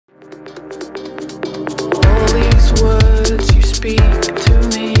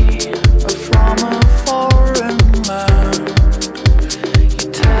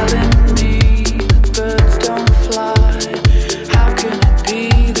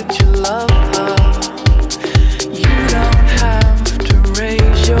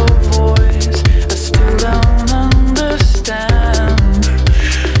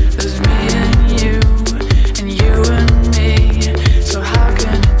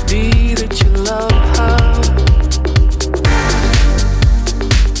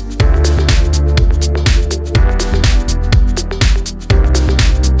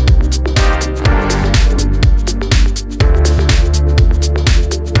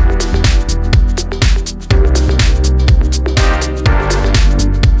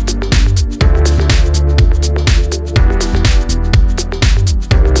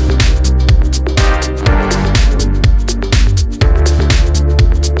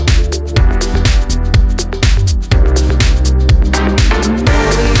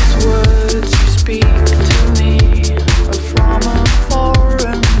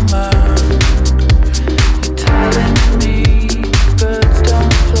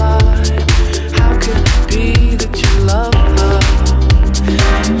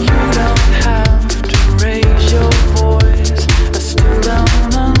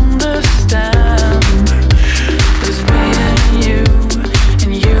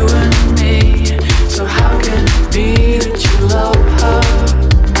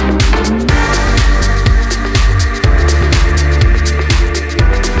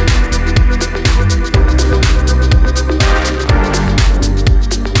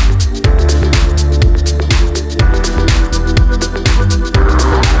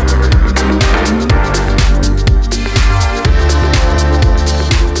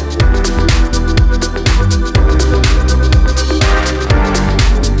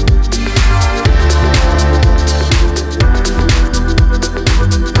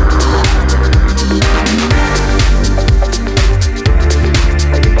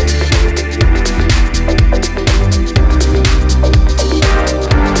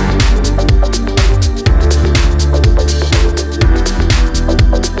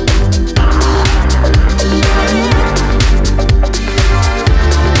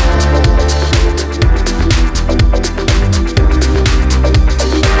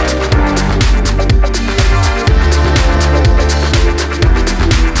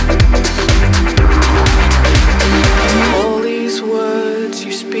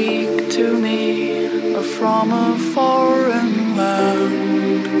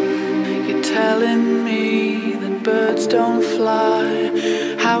don't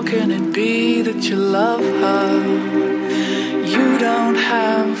fly. How can it be that you love her? You don't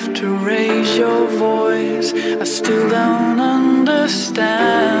have to raise your voice. I still don't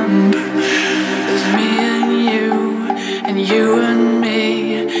understand. There's me and you and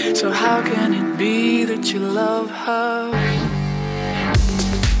me. So how can it be that you love her?